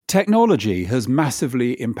Technology has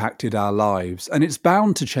massively impacted our lives, and it's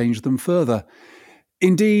bound to change them further.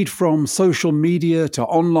 Indeed, from social media to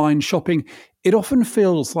online shopping, it often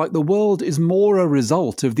feels like the world is more a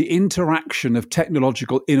result of the interaction of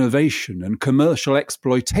technological innovation and commercial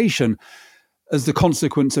exploitation as the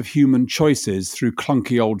consequence of human choices through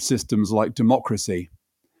clunky old systems like democracy.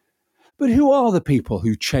 But who are the people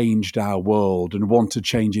who changed our world and want to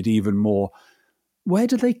change it even more? Where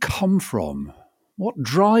do they come from? What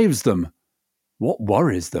drives them? What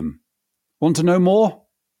worries them? Want to know more?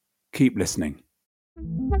 Keep listening.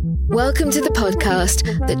 Welcome to the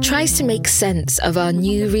podcast that tries to make sense of our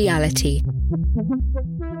new reality.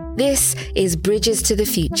 This is Bridges to the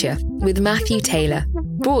Future with Matthew Taylor,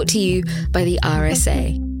 brought to you by the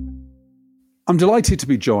RSA. I'm delighted to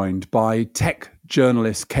be joined by tech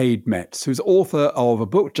journalist Cade Metz, who's author of a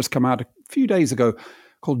book just come out a few days ago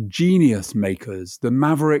called Genius Makers, the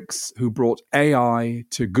Mavericks who brought AI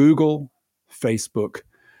to Google, Facebook,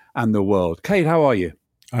 and the world. Cade, how are you?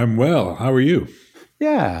 I'm well. How are you?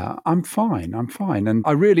 Yeah, I'm fine. And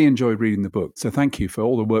I really enjoyed reading the book. So thank you for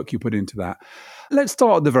all the work you put into that. Let's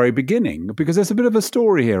start at the very beginning, because there's a bit of a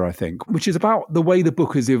story here, I think, which is about the way the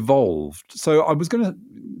book has evolved. So I was going to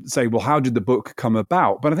say, well, how did the book come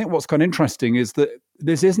about? But I think what's kind of interesting is that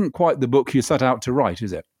this isn't quite the book you set out to write,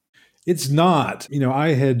 is it? It's not.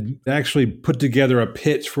 I had actually put together a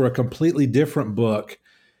pitch for a completely different book.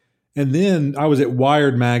 And then I was at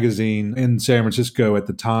Wired magazine in San Francisco at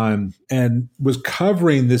the time and was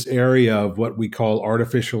covering this area of what we call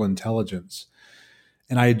artificial intelligence.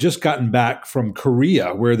 And I had just gotten back from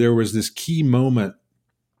Korea, where there was this key moment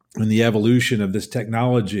in the evolution of this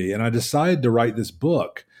technology. And I decided to write this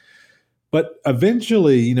book. But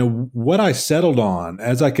eventually, what I settled on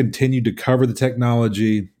as I continued to cover the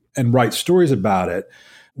technology and write stories about it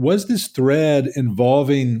was this thread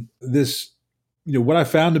involving this, what I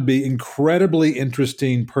found to be incredibly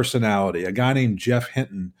interesting personality, a guy named Geoff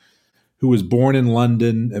Hinton, who was born in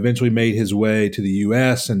London, eventually made his way to the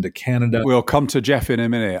US and to Canada. We'll come to Geoff in a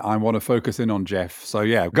minute. I want to focus in on Geoff. So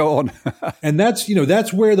yeah, go on. And that's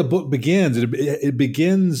where the book begins. It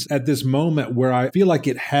begins at this moment where I feel like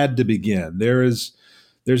it had to begin. There's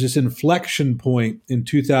this inflection point in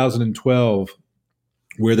 2012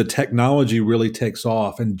 where the technology really takes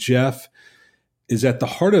off, and Geoff is at the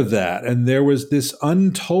heart of that. And there was this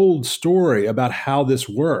untold story about how this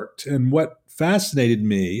worked. And what fascinated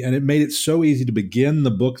me, and it made it so easy to begin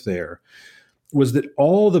the book there, was that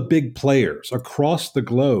all the big players across the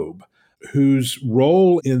globe whose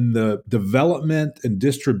role in the development and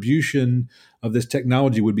distribution of this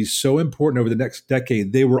technology would be so important over the next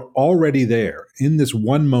decade, they were already there in this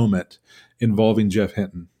one moment involving Geoff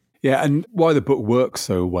Hinton. Yeah, and why the book works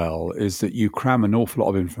so well is that you cram an awful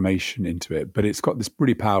lot of information into it, but it's got this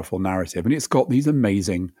pretty powerful narrative and it's got these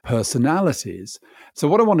amazing personalities. So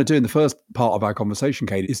what I want to do in the first part of our conversation,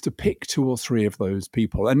 Cade, is to pick two or three of those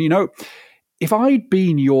people. And if I'd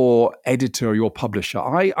been your editor or your publisher,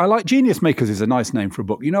 I like Genius Makers is a nice name for a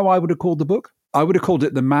book. You know what I would have called the book? I would have called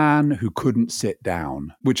it The Man Who Couldn't Sit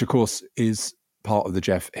Down, which of course is part of the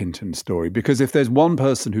Geoff Hinton story, because if there's one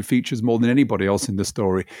person who features more than anybody else in the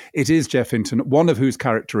story, it is Geoff Hinton, one of whose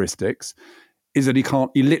characteristics is that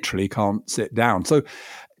he literally can't sit down. So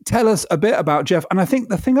tell us a bit about Geoff. And I think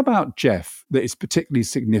the thing about Geoff that is particularly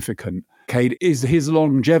significant, Cade, is his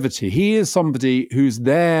longevity. He is somebody who's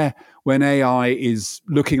there when AI is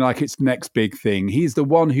looking like it's the next big thing. He's the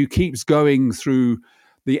one who keeps going through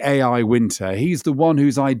the AI winter. He's the one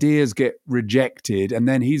whose ideas get rejected, and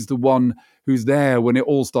then he's the one who's there when it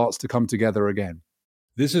all starts to come together again.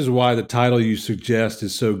 This is why the title you suggest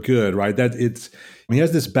is so good, right? He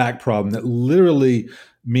has this back problem that literally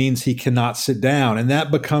means he cannot sit down. And that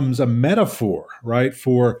becomes a metaphor, right?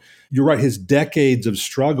 You're right, his decades of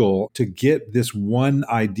struggle to get this one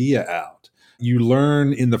idea out. You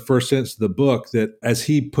learn in the first sentence of the book that, as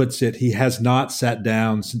he puts it, he has not sat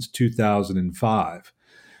down since 2005.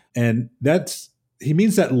 And he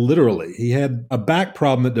means that literally. He had a back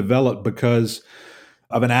problem that developed because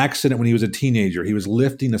of an accident when he was a teenager. He was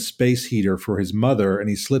lifting a space heater for his mother and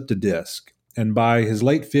he slipped a disc. And by his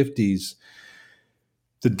late 50s,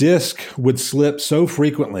 the disc would slip so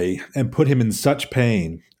frequently and put him in such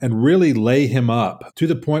pain and really lay him up to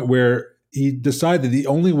the point where he decided the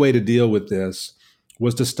only way to deal with this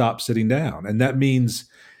was to stop sitting down. And that means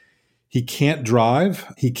he can't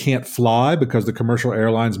drive, he can't fly because the commercial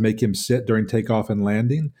airlines make him sit during takeoff and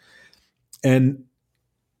landing. And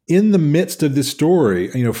in the midst of this story,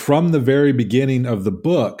 from the very beginning of the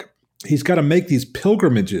book, he's got to make these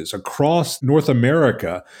pilgrimages across North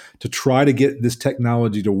America to try to get this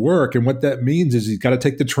technology to work. And what that means is he's got to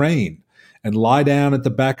take the train and lie down at the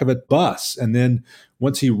back of a bus. And then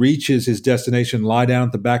once he reaches his destination, lie down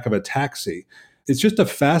at the back of a taxi. It's just a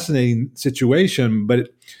fascinating situation, but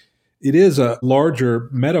it is a larger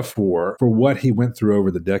metaphor for what he went through over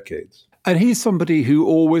the decades. And he's somebody who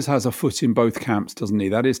always has a foot in both camps, doesn't he?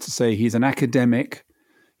 That is to say, he's an academic,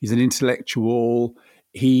 he's an intellectual.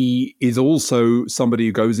 He is also somebody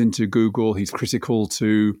who goes into Google. He's critical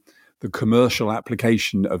to the commercial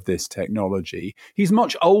application of this technology. He's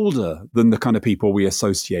much older than the kind of people we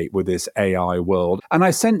associate with this AI world. And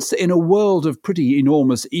I sense that in a world of pretty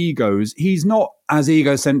enormous egos, he's not as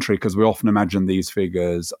egocentric as we often imagine these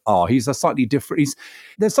figures are. He's a slightly different,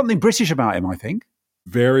 there's something British about him, I think.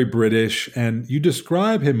 Very British, and you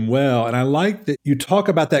describe him well. And I like that you talk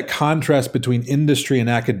about that contrast between industry and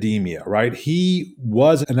academia, right? He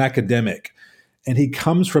was an academic, and he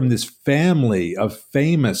comes from this family of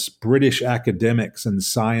famous British academics and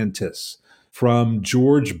scientists, from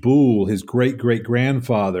George Boole, his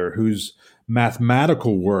great-great-grandfather, whose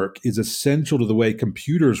mathematical work is essential to the way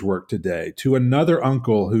computers work today, to another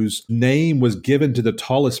uncle whose name was given to the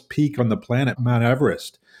tallest peak on the planet, Mount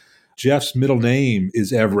Everest. Jeff's middle name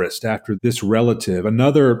is Everest after this relative.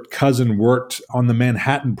 Another cousin worked on the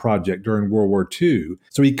Manhattan Project during World War II.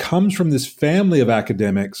 So he comes from this family of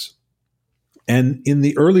academics. And in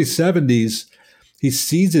the early 70s, he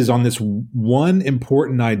seizes on this one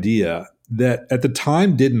important idea that at the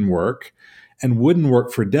time didn't work and wouldn't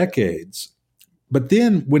work for decades. But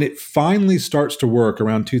then when it finally starts to work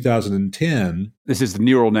around 2010... This is the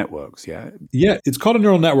neural networks, yeah? Yeah, it's called a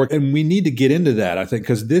neural network. And we need to get into that, I think,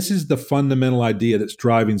 because this is the fundamental idea that's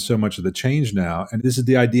driving so much of the change now. And this is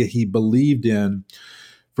the idea he believed in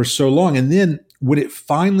for so long. And then when it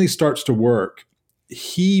finally starts to work,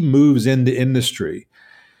 he moves into industry.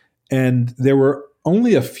 And there were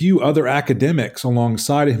only a few other academics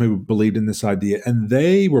alongside him who believed in this idea, and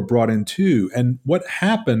they were brought in too. And what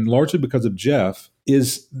happened, largely because of Jeff,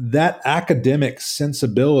 is that academic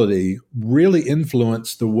sensibility really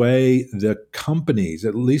influenced the way the companies,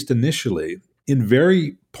 at least initially, in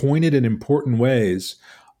very pointed and important ways,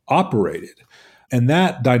 operated. And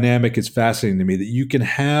that dynamic is fascinating to me, that you can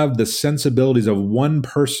have the sensibilities of one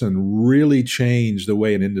person really change the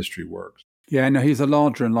way an industry works. Yeah, no, he's a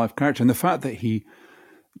larger-in-life character. And the fact that he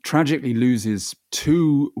tragically loses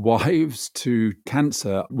 2 wives to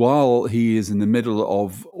cancer while he is in the middle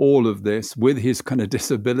of all of this with his kind of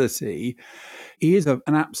disability, he is an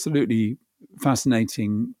absolutely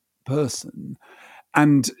fascinating person.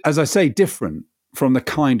 And as I say, different from the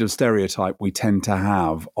kind of stereotype we tend to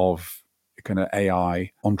have of kind of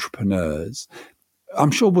AI entrepreneurs.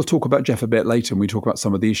 I'm sure we'll talk about Jeff a bit later when we talk about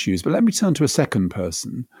some of the issues, but let me turn to a second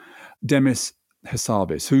person, Demis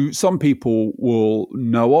Hassabis, who some people will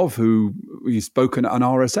know of, who he's spoken at an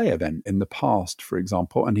RSA event in the past, for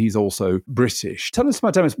example, and he's also British. Tell us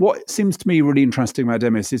about Demis. What seems to me really interesting about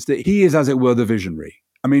Demis is that he is, as it were, the visionary.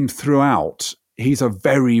 I mean, throughout, he's a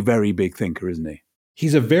very, very big thinker, isn't he?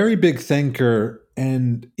 He's a very big thinker,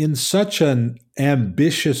 and in such an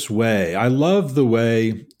ambitious way. I love the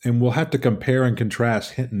way, and we'll have to compare and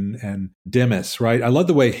contrast Hinton and Demis, right? I love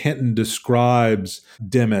the way Hinton describes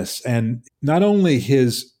Demis, and not only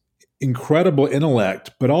his incredible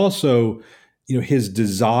intellect, but also, his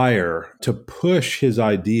desire to push his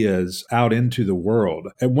ideas out into the world.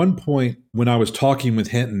 At one point, when I was talking with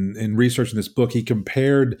Hinton in researching this book, he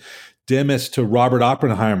compared Demis to Robert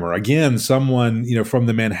Oppenheimer, again, someone, from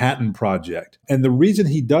the Manhattan Project. And the reason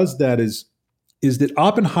he does that is that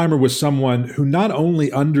Oppenheimer was someone who not only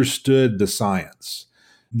understood the science,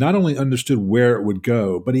 not only understood where it would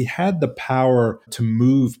go, but he had the power to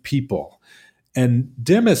move people. And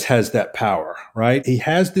Demis has that power, right? He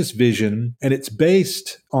has this vision, and it's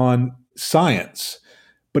based on science,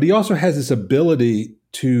 but he also has this ability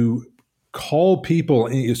to call people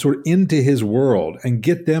sort of into his world and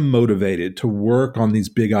get them motivated to work on these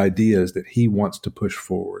big ideas that he wants to push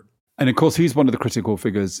forward. And of course, he's one of the critical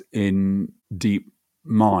figures in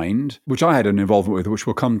DeepMind, which I had an involvement with, which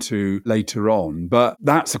we'll come to later on. But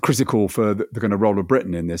that's critical for the kind of role of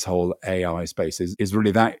Britain in this whole AI space is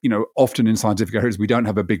really that, often in scientific areas, we don't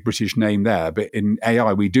have a big British name there, but in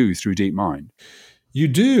AI, we do through DeepMind. You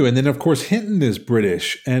do. And then, of course, Hinton is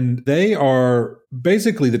British, and they are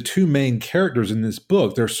basically the 2 main characters in this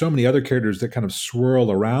book. There are so many other characters that kind of swirl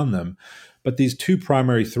around them, but these 2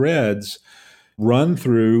 primary threads run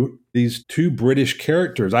through these 2 British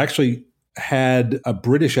characters. I actually had a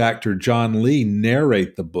British actor, John Lee,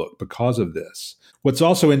 narrate the book because of this. What's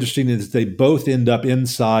also interesting is they both end up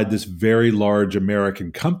inside this very large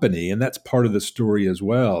American company, and that's part of the story as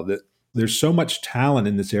well, that there's so much talent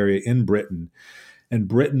in this area in Britain, and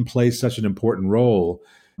Britain plays such an important role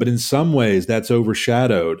But in some ways, that's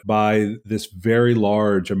overshadowed by this very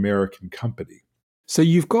large American company. So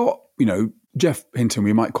you've got, Geoff Hinton,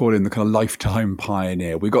 we might call him the kind of lifetime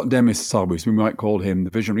pioneer. We've got Demis Hassabis, we might call him the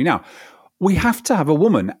visionary. Now, we have to have a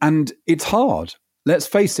woman, and it's hard. Let's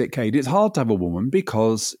face it, Kate, it's hard to have a woman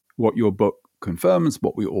because what your book confirms,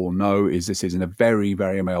 what we all know, is this is in a very,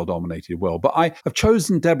 very male-dominated world. But I have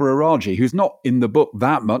chosen Deborah Raji, who's not in the book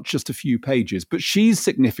that much, just a few pages, but she's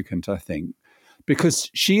significant, I think, because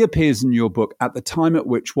she appears in your book at the time at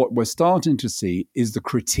which what we're starting to see is the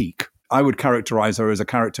critique. I would characterize her as a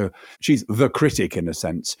character. She's the critic in a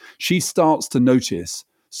sense. She starts to notice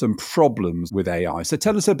some problems with AI. So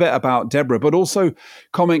tell us a bit about Deborah, but also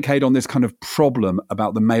comment, Kate, on this kind of problem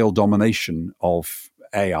about the male domination of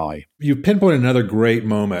AI. You pinpoint another great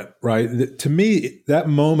moment, right? To me, that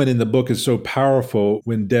moment in the book is so powerful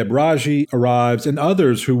when Deb Raji arrives and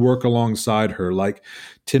others who work alongside her, like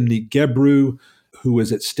Timnit Gebru, who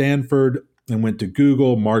was at Stanford and went to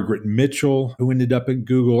Google, Margaret Mitchell, who ended up at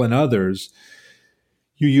Google, and others.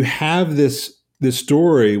 You have this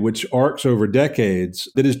story which arcs over decades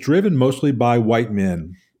that is driven mostly by white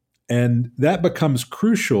men. And that becomes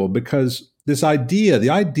crucial because the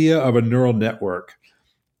idea of a neural network,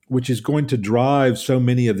 which is going to drive so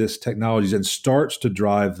many of these technologies and starts to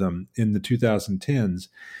drive them in the 2010s,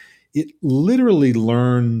 it literally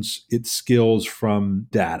learns its skills from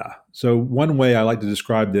data. So one way I like to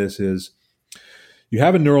describe this is you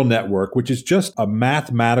have a neural network, which is just a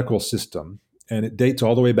mathematical system, and it dates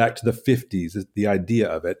all the way back to the 50s, is the idea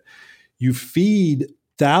of it. You feed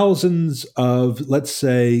thousands of, let's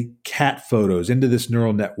say, cat photos into this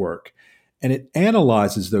neural network, and it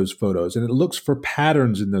analyzes those photos, and it looks for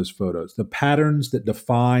patterns in those photos, the patterns that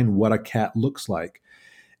define what a cat looks like.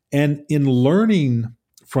 And in learning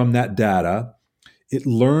from that data, it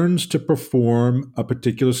learns to perform a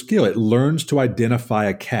particular skill. It learns to identify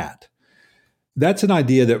a cat. That's an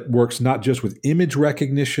idea that works not just with image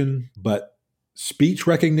recognition, but speech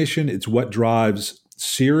recognition. It's what drives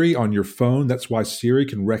Siri on your phone. That's why Siri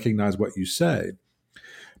can recognize what you say.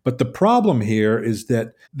 But the problem here is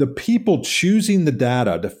that the people choosing the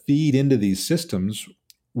data to feed into these systems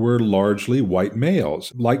were largely white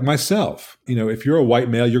males, like myself. If you're a white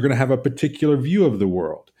male, you're going to have a particular view of the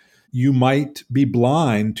world. You might be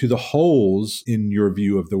blind to the holes in your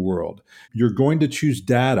view of the world. You're going to choose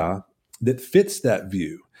data that fits that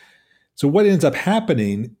view. So what ends up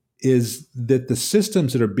happening is that the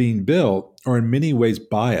systems that are being built are in many ways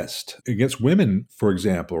biased against women, for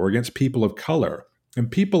example, or against people of color. And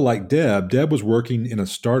people like Deb was working in a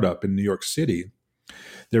startup in New York City.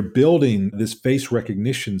 They're building this face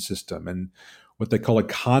recognition system and what they call a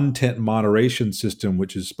content moderation system,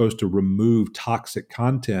 which is supposed to remove toxic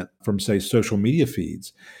content from, say, social media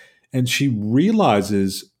feeds. And she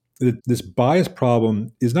realizes that this bias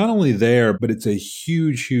problem is not only there, but it's a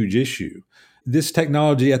huge, huge issue. This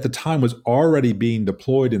technology at the time was already being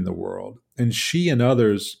deployed in the world. And she and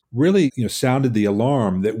others really sounded the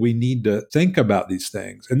alarm that we need to think about these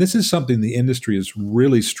things. And this is something the industry is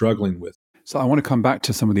really struggling with. So I want to come back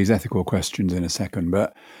to some of these ethical questions in a second,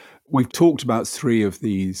 but we've talked about three of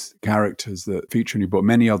these characters that feature in your book,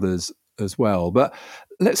 many others as well. But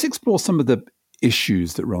let's explore some of the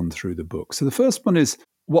issues that run through the book. So the first one is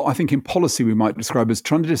what I think in policy we might describe as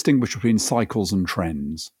trying to distinguish between cycles and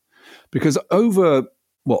trends. Because over,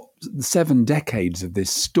 7 decades of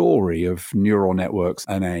this story of neural networks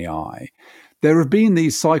and AI, there have been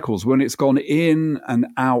these cycles when it's gone in and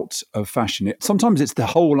out of fashion. Sometimes it's the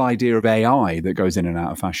whole idea of AI that goes in and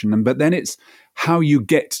out of fashion, but then it's how you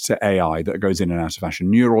get to AI that goes in and out of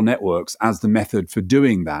fashion. Neural networks as the method for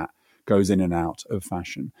doing that goes in and out of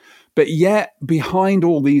fashion. But yet, behind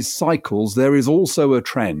all these cycles, there is also a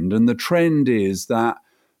trend, and the trend is that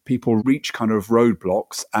people reach kind of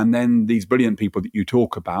roadblocks, and then these brilliant people that you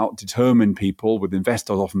talk about, determined people with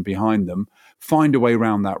investors often behind them, find a way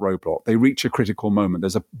around that roadblock. They reach a critical moment.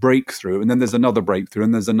 There's a breakthrough, and then there's another breakthrough,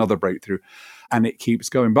 and there's another breakthrough, and it keeps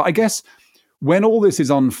going. But I guess when all this is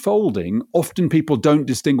unfolding, often people don't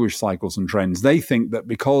distinguish cycles and trends. They think that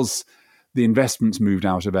because the investment's moved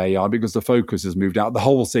out of AI, because the focus has moved out, the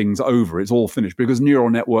whole thing's over, it's all finished, because neural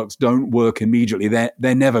networks don't work immediately.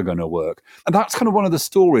 They're never going to work. And that's kind of one of the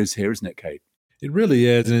stories here, isn't it, Kate? It really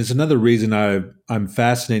is. And it's another reason I'm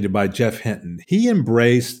fascinated by Geoff Hinton. He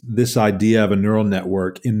embraced this idea of a neural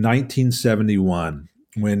network in 1971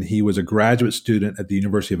 when he was a graduate student at the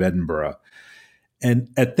University of Edinburgh. And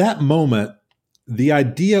at that moment, the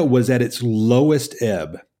idea was at its lowest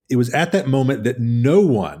ebb. It was at that moment that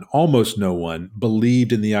almost no one,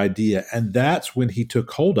 believed in the idea. And that's when he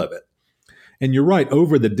took hold of it. And you're right,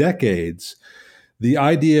 over the decades, the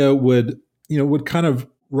idea would kind of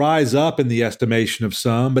rise up in the estimation of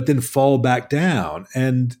some, but then fall back down.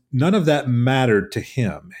 And none of that mattered to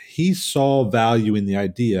him. He saw value in the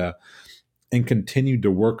idea and continued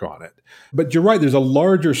to work on it. But you're right, there's a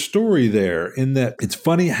larger story there in that it's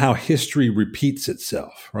funny how history repeats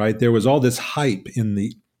itself, right? There was all this hype in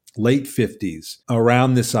the late 50s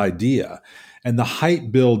around this idea. And the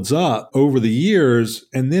hype builds up over the years,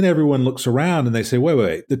 and then everyone looks around and they say,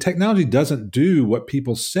 wait, the technology doesn't do what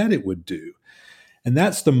people said it would do. And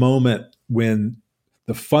that's the moment when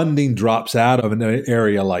the funding drops out of an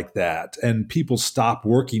area like that and people stop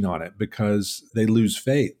working on it because they lose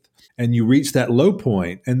faith. And you reach that low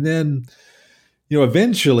point, and then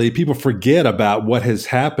eventually people forget about what has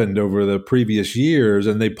happened over the previous years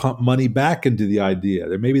and they pump money back into the idea.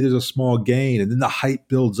 Maybe there's a small gain, and then the hype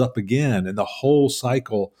builds up again and the whole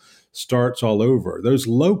cycle starts all over. Those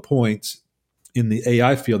low points in the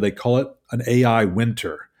AI field, they call it an AI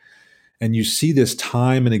winter. And you see this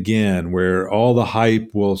time and again where all the hype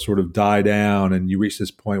will sort of die down and you reach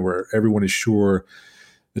this point where everyone is sure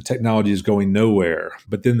the technology is going nowhere.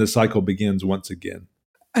 But then the cycle begins once again.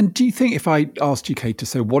 And do you think, if I asked you, Kate, to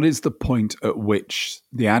say what is the point at which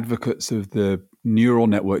the advocates of the neural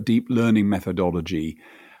network deep learning methodology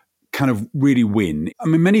kind of really win? I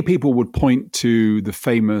mean, many people would point to the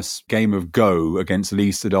famous game of Go against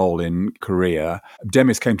Lee Sedol in Korea.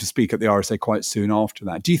 Demis came to speak at the RSA quite soon after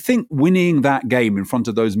that. Do you think winning that game in front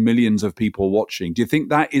of those millions of people watching, do you think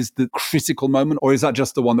that is the critical moment, or is that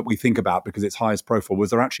just the one that we think about because it's highest profile?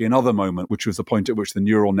 Was there actually another moment, which was the point at which the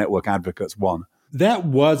neural network advocates won? That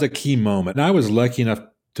was a key moment. And I was lucky enough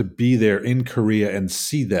to be there in Korea and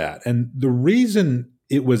see that. And the reason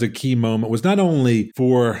it was a key moment was not only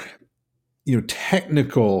for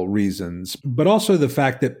technical reasons, but also the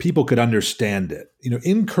fact that people could understand it.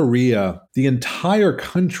 In Korea, the entire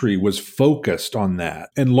country was focused on that,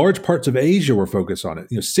 and large parts of Asia were focused on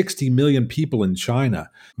it. 60 million people in China,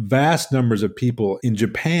 vast numbers of people in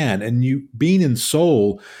Japan, and being in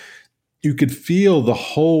Seoul, you could feel the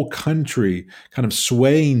whole country kind of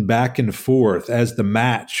swaying back and forth as the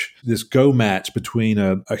match, this Go match between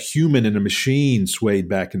a human and a machine swayed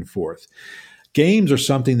back and forth. Games are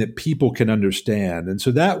something that people can understand. And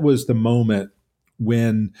so that was the moment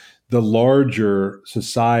when the larger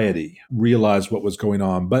society realized what was going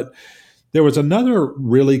on. But there was another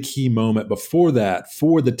really key moment before that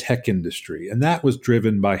for the tech industry, and that was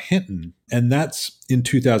driven by Hinton. And that's in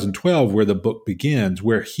 2012 where the book begins,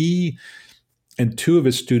 where he and two of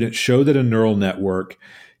his students show that a neural network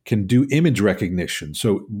can do image recognition.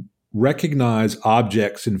 So recognize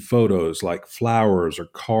objects in photos like flowers or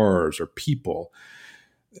cars or people.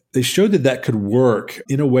 They showed that could work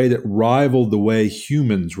in a way that rivaled the way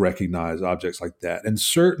humans recognize objects like that. And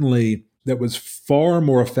certainly that was far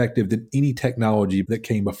more effective than any technology that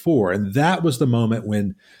came before. And that was the moment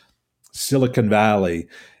when Silicon Valley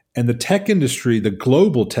and the tech industry, the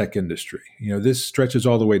global tech industry, this stretches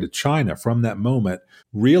all the way to China, from that moment,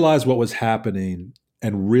 realized what was happening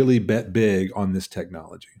and really bet big on this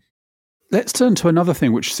technology. Let's turn to another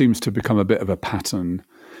thing which seems to become a bit of a pattern,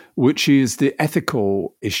 which is the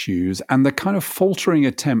ethical issues and the kind of faltering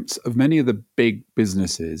attempts of many of the big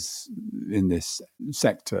businesses in this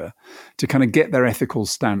sector to kind of get their ethical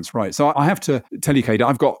stance right. So I have to tell you, Kate,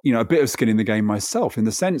 I've got a bit of skin in the game myself, in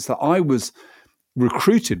the sense that I was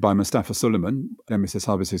recruited by Mustafa Suleyman, Demis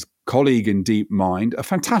Hassabis' colleague in DeepMind, a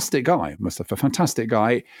fantastic guy, Mustafa, fantastic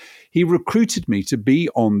guy. He recruited me to be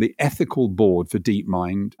on the ethical board for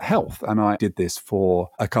DeepMind Health, and I did this for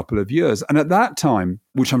a couple of years. And at that time,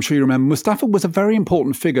 which I'm sure you remember, Mustafa was a very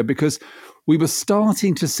important figure because we were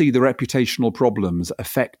starting to see the reputational problems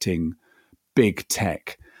affecting big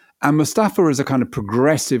tech. And Mustafa is a kind of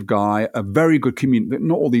progressive guy, a very good communicator.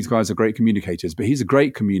 Not all these guys are great communicators, but he's a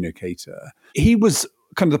great communicator. He was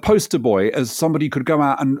kind of the poster boy as somebody who could go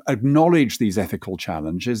out and acknowledge these ethical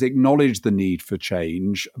challenges, acknowledge the need for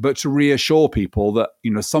change, but to reassure people that,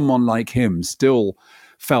 someone like him still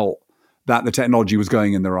felt that the technology was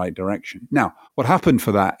going in the right direction. Now, what happened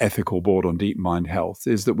for that ethical board on DeepMind Health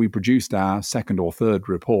is that we produced our second or third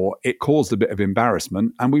report. It caused a bit of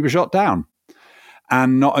embarrassment and we were shut down.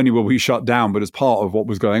 And not only were we shut down, but as part of what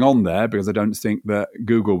was going on there, because I don't think that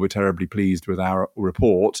Google were terribly pleased with our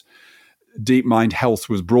report, DeepMind Health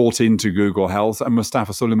was brought into Google Health, and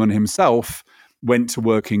Mustafa Suleyman himself went to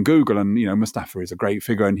work in Google. And, Mustafa is a great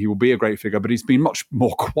figure and he will be a great figure, but he's been much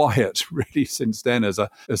more quiet really since then as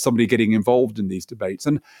somebody getting involved in these debates.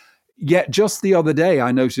 And yet just the other day,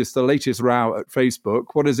 I noticed the latest row at Facebook.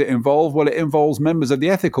 What does it involve? Well, it involves members of the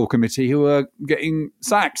ethical committee who are getting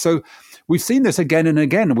sacked. So we've seen this again and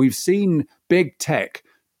again. We've seen big tech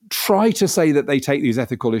try to say that they take these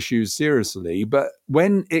ethical issues seriously, but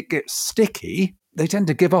when it gets sticky, they tend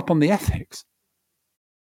to give up on the ethics.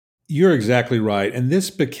 You're exactly right. And this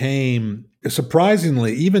became,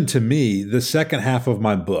 surprisingly, even to me, the second half of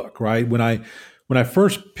my book, right? When I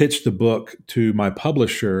first pitched the book to my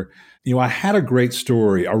publisher, I had a great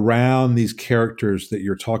story around these characters that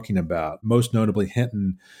you're talking about, most notably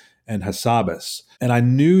Hinton and Hassabis. And I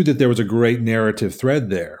knew that there was a great narrative thread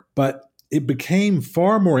there, but it became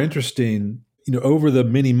far more interesting, over the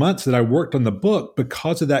many months that I worked on the book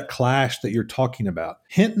because of that clash that you're talking about.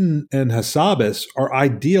 Hinton and Hassabis are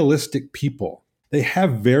idealistic people. They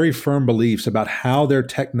have very firm beliefs about how their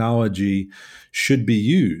technology should be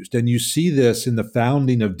used. And you see this in the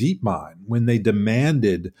founding of DeepMind when they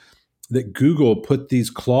demanded that Google put these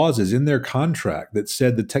clauses in their contract that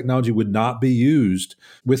said the technology would not be used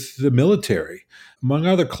with the military, among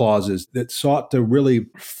other clauses that sought to really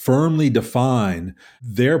firmly define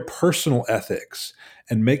their personal ethics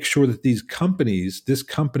and make sure that this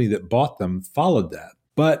company that bought them, followed that.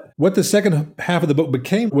 But what the second half of the book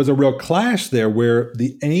became was a real clash there where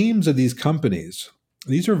the aims of these companies,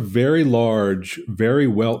 these are very large, very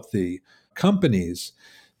wealthy companies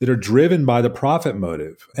that are driven by the profit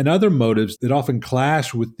motive and other motives that often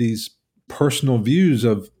clash with these personal views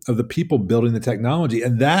of the people building the technology.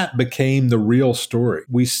 And that became the real story.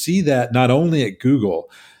 We see that not only at Google,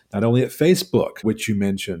 not only at Facebook, which you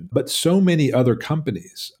mentioned, but so many other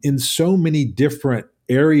companies in so many different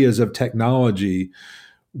areas of technology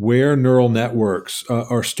where neural networks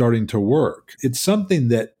are starting to work. It's something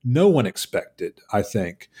that no one expected, I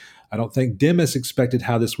think. I don't think Demis expected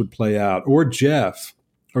how this would play out, or Jeff,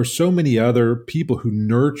 or so many other people who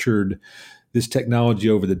nurtured this technology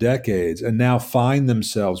over the decades and now find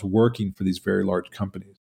themselves working for these very large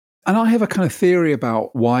companies. And I have a kind of theory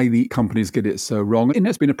about why the companies get it so wrong. And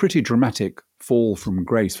it's been a pretty dramatic fall from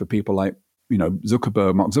grace for people like, Mark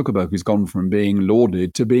Zuckerberg, who's gone from being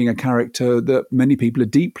lauded to being a character that many people are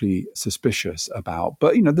deeply suspicious about.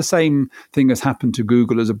 But, the same thing has happened to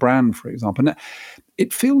Google as a brand, for example. And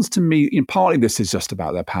it feels to me, partly this is just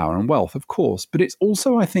about their power and wealth, of course, but it's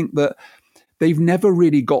also, I think, that they've never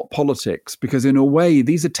really got politics because in a way,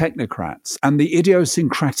 these are technocrats, and the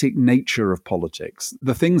idiosyncratic nature of politics,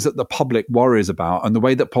 the things that the public worries about and the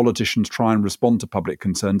way that politicians try and respond to public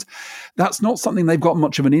concerns, that's not something they've got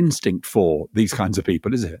much of an instinct for, these kinds of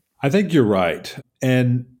people, is it? I think you're right.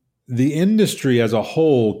 And the industry as a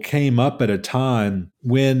whole came up at a time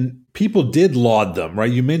when people did laud them,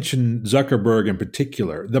 right? You mentioned Zuckerberg in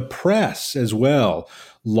particular. The press as well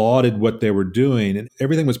lauded what they were doing, and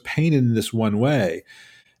everything was painted in this one way.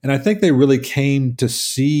 And I think they really came to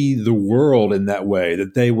see the world in that way,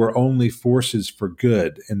 that they were only forces for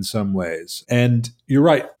good in some ways. And you're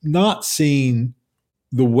right, not seeing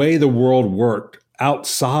the way the world worked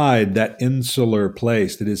outside that insular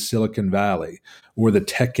place that is Silicon Valley or the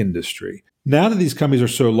tech industry. Now that these companies are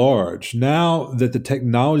so large, now that the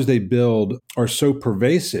technologies they build are so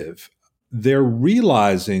pervasive, they're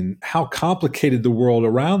realizing how complicated the world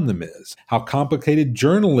around them is, how complicated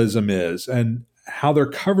journalism is, and how they're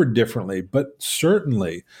covered differently, but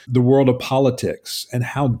certainly the world of politics and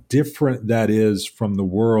how different that is from the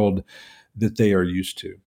world that they are used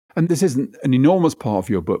to. And this isn't an enormous part of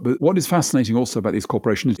your book, but what is fascinating also about these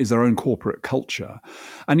corporations is their own corporate culture.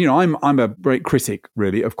 And, I'm a great critic,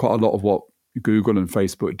 really, of quite a lot of what Google and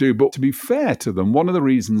Facebook do. But to be fair to them, one of the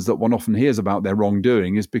reasons that one often hears about their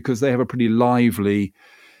wrongdoing is because they have a pretty lively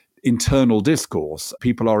internal discourse.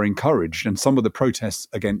 People are encouraged. And some of the protests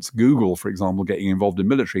against Google, for example, getting involved in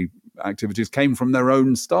military activities came from their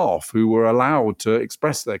own staff who were allowed to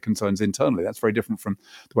express their concerns internally. That's very different from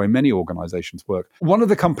the way many organizations work. One of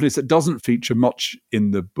the companies that doesn't feature much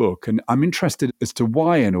in the book, and I'm interested as to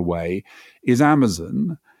why in a way, is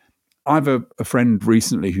Amazon. I have a friend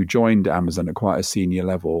recently who joined Amazon at quite a senior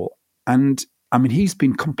level, and he's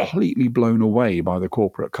been completely blown away by the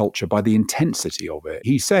corporate culture, by the intensity of it.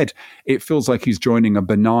 He said it feels like he's joining a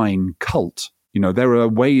benign cult. There are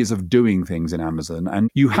ways of doing things in Amazon, and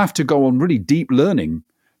you have to go on really deep learning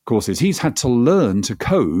courses. He's had to learn to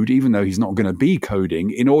code, even though he's not going to be coding,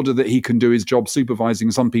 in order that he can do his job supervising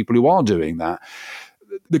some people who are doing that.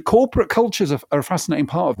 The corporate cultures are a fascinating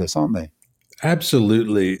part of this, aren't they?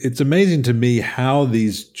 Absolutely. It's amazing to me how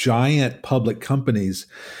these giant public companies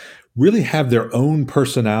really have their own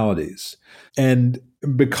personalities. And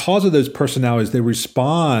because of those personalities, they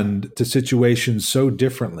respond to situations so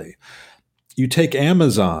differently. You take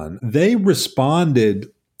Amazon, they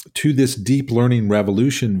responded to this deep learning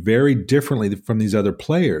revolution very differently from these other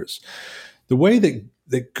players. The way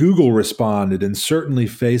that Google responded, and certainly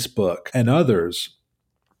Facebook and others,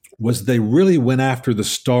 was they really went after the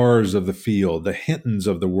stars of the field, the Hintons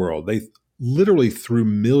of the world. They literally threw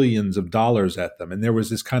millions of dollars at them. And there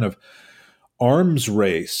was this kind of arms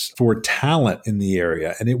race for talent in the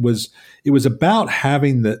area. And it was about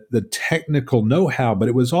having the technical know-how, but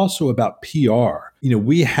it was also about PR.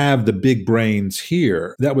 We have the big brains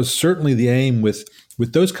here. That was certainly the aim with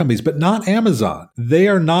those companies, but not Amazon. They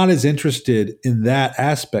are not as interested in that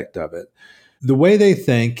aspect of it. The way they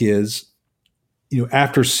think is,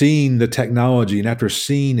 after seeing the technology and after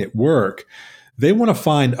seeing it work, they want to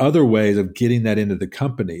find other ways of getting that into the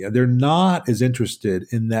company. They're not as interested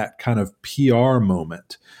in that kind of PR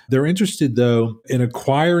moment. They're interested, though, in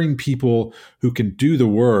acquiring people who can do the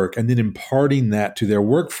work and then imparting that to their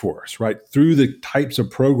workforce, right, through the types of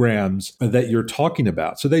programs that you're talking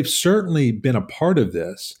about. So they've certainly been a part of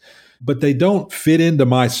this, but they don't fit into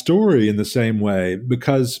my story in the same way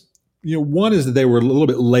because, one is that they were a little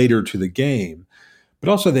bit later to the game. But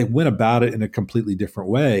also they went about it in a completely different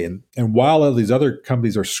way. And while all these other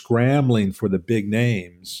companies are scrambling for the big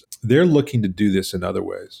names, they're looking to do this in other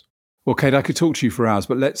ways. Well, Kate, I could talk to you for hours,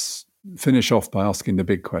 but let's finish off by asking the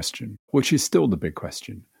big question, which is still the big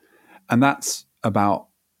question. And that's about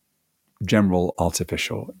general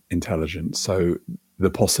artificial intelligence. So the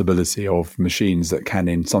possibility of machines that can,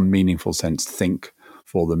 in some meaningful sense, think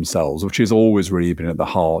for themselves, which has always really been at the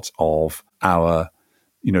heart of our,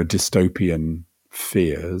 dystopian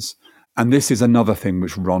fears. And this is another thing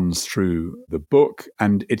which runs through the book.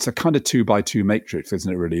 And it's a kind of 2x2 matrix,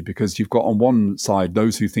 isn't it, really? Because you've got on one side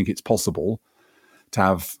those who think it's possible to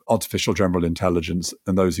have artificial general intelligence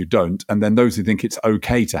and those who don't. And then those who think it's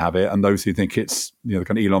okay to have it and those who think it's, the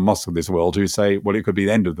kind of Elon Musk of this world who say, well, it could be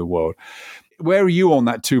the end of the world. Where are you on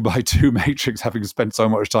that 2x2 matrix, having spent so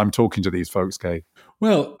much time talking to these folks, Kate?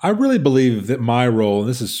 Well, I really believe that my role, and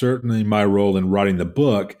this is certainly my role in writing the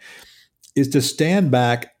book, is to stand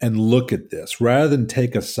back and look at this rather than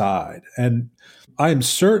take a side. And I am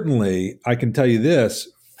certainly, I can tell you this,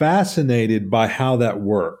 fascinated by how that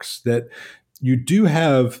works, that you do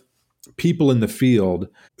have people in the field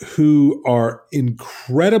who are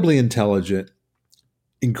incredibly intelligent,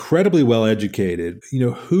 incredibly well educated,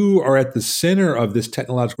 who are at the center of this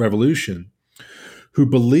technological revolution, who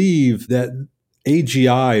believe that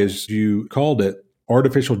AGI, as you called it,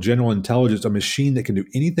 artificial general intelligence, a machine that can do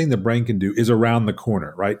anything the brain can do, is around the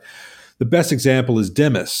corner, right? The best example is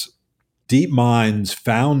Demis. DeepMind's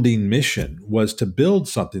founding mission was to build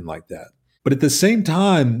something like that. But at the same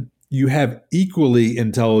time, you have equally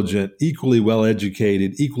intelligent, equally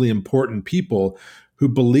well-educated, equally important people who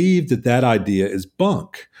believe that idea is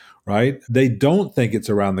bunk, right? They don't think it's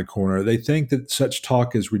around the corner. They think that such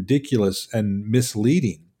talk is ridiculous and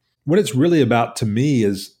misleading. What it's really about to me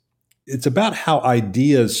is it's about how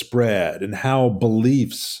ideas spread and how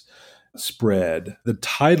beliefs spread. The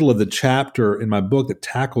title of the chapter in my book that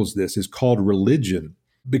tackles this is called Religion,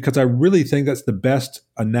 because I really think that's the best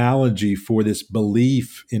analogy for this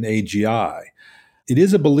belief in AGI. It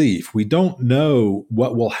is a belief. We don't know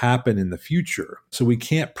what will happen in the future, so we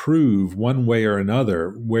can't prove one way or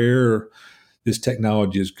another where this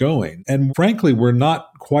technology is going. And frankly, we're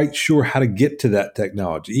not quite sure how to get to that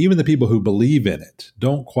technology. Even the people who believe in it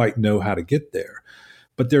don't quite know how to get there.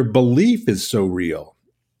 But their belief is so real.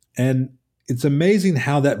 And it's amazing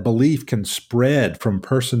how that belief can spread from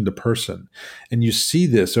person to person. And you see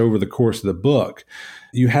this over the course of the book.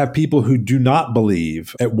 You have people who do not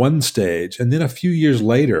believe at one stage, and then a few years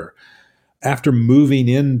later, after moving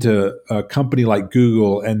into a company like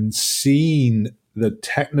Google and seeing the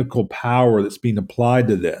technical power that's being applied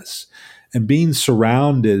to this and being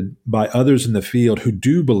surrounded by others in the field who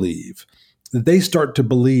do believe, that they start to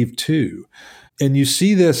believe too. And you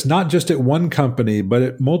see this not just at one company, but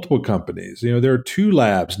at multiple companies. There are two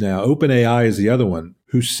labs now, OpenAI is the other one,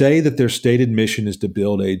 who say that their stated mission is to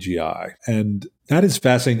build AGI. And that is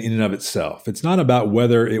fascinating in and of itself. It's not about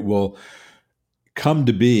whether it will come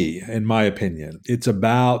to be, in my opinion. It's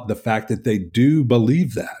about the fact that they do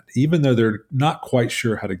believe that, even though they're not quite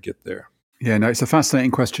sure how to get there. Yeah, no, it's a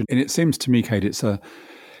fascinating question. And it seems to me, Kate, it's a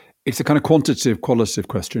kind of quantitative, qualitative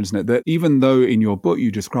question, isn't it? That even though in your book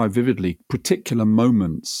you describe vividly particular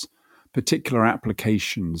moments, particular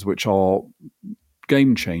applications, which are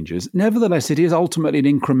game changers, nevertheless, it is ultimately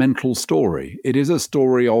an incremental story. It is a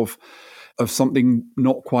story of something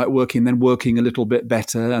not quite working, then working a little bit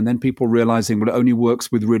better, and then people realizing, well, it only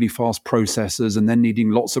works with really fast processors, and then needing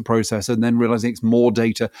lots of processors, and then realizing it's more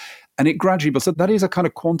data. And it gradually, but so that is a kind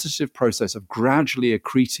of quantitative process of gradually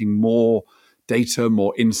accreting more data,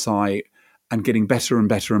 more insight, and getting better and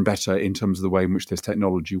better and better in terms of the way in which this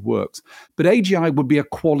technology works. But AGI would be a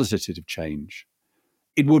qualitative change.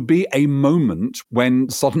 it would be a moment when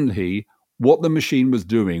suddenly what the machine was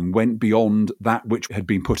doing went beyond that which had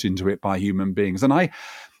been put into it by human beings. And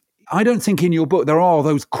I don't think in your book there are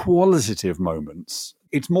those qualitative moments.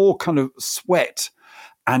 It's more kind of sweat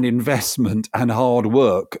and investment and hard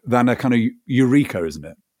work than a kind of eureka, isn't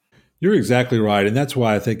it? You're exactly right. And that's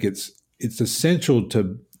why I think it's essential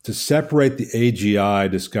to separate the AGI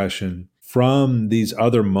discussion from these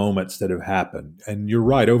other moments that have happened. And you're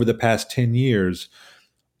right, over the past 10 years,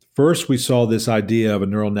 first we saw this idea of a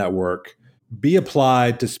neural network be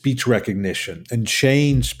applied to speech recognition and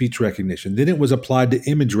change speech recognition. Then it was applied to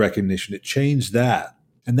image recognition. It changed that.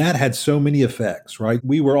 And that had so many effects, right?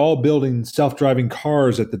 We were all building self-driving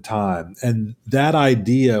cars at the time. And that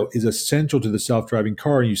idea is essential to the self-driving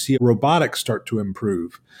car. And you see robotics start to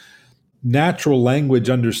improve. Natural language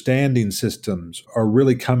understanding systems are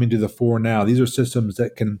really coming to the fore now. These are systems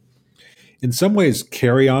that can, in some ways,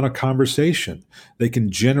 carry on a conversation. They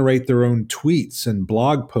can generate their own tweets and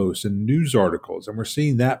blog posts and news articles. And we're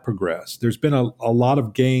seeing that progress. There's been a lot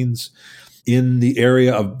of gains in the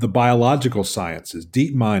area of the biological sciences.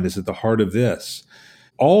 DeepMind is at the heart of this.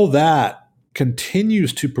 All that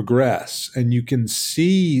continues to progress, and you can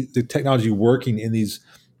see the technology working in these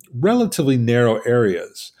relatively narrow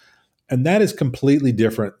areas. And that is completely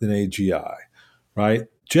different than AGI, right?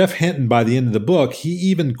 Jeff Hinton, by the end of the book, he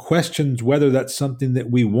even questions whether that's something that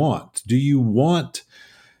we want. Do you want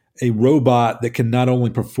a robot that can not only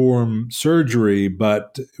perform surgery,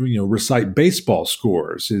 but recite baseball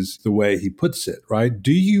scores, is the way he puts it, right?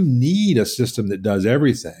 Do you need a system that does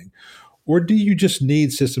everything? Or do you just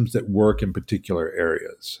need systems that work in particular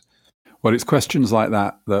areas? Well, it's questions like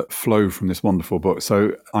that that flow from this wonderful book.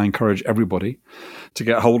 So I encourage everybody to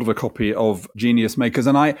get hold of a copy of Genius Makers.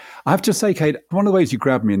 And I have to say, Kate, one of the ways you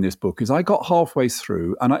grabbed me in this book is I got halfway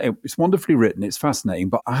through, and it's wonderfully written, it's fascinating,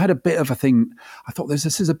 but I had a bit of a thing. I thought this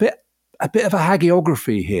is a bit of a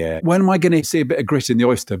hagiography here. When am I going to see a bit of grit in the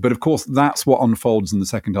oyster? But of course, that's what unfolds in the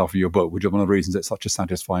second half of your book, which is one of the reasons it's such a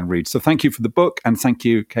satisfying read. So thank you for the book, and thank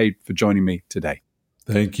you, Kate, for joining me today.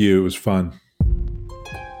 Thank you. It was fun.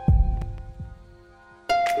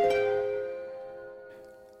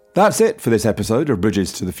 That's it for this episode of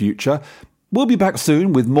Bridges to the Future. We'll be back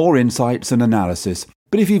soon with more insights and analysis.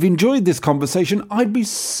 But if you've enjoyed this conversation, I'd be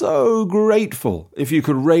so grateful if you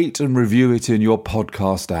could rate and review it in your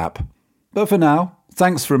podcast app. But for now,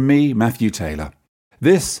 thanks from me, Matthew Taylor.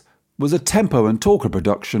 This was a Tempo and Talker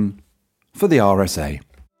production for the RSA.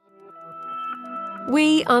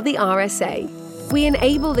 We are the RSA. We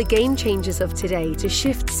enable the game changers of today to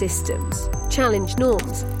shift systems, challenge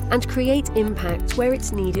norms, and create impact where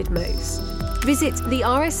it's needed most. Visit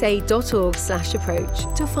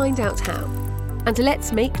thersa.org/approach to find out how. And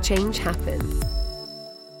let's make change happen.